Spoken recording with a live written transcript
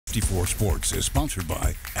54 Sports is sponsored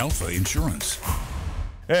by Alpha Insurance.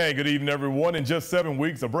 Hey, good evening, everyone. In just 7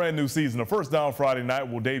 weeks, a brand new season of First Down Friday Night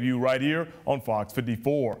will debut right here on Fox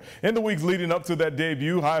 54. In the weeks leading up to that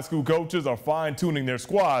debut, high school coaches are fine-tuning their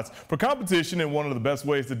squads for competition, and one of the best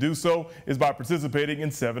ways to do so is by participating in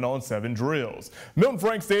 7-on-7 drills. Milton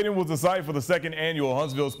Frank Stadium was the site for the second annual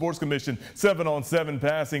Huntsville Sports Commission 7-on-7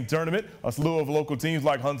 passing tournament. A slew of local teams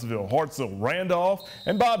like Huntsville, Hartsville, Randolph,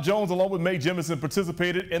 and Bob Jones, along with May Jemison,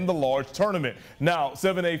 participated in the large tournament. Now,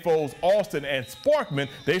 7A foes Austin and Sparkman,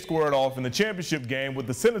 they squared off in the championship game, with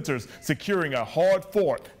the Senators securing a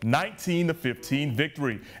hard-fought 19-15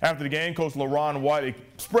 victory. After the game, Coach LaRon White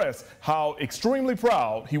expressed how extremely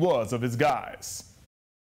proud he was of his guys.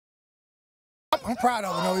 I'm proud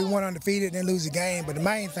of it. You know, we went undefeated, didn't lose the game, but the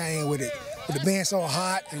main thing with it being so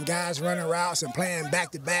hot and guys running routes and playing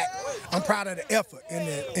back-to-back, I'm proud of the effort and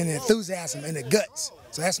the enthusiasm and the guts.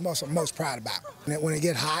 So that's what I'm most proud about. When it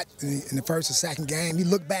get hot in the first or second game, you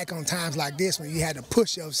look back on times like this when you had to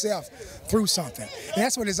push yourself through something. And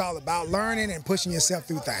that's what it's all about, learning and pushing yourself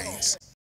through things.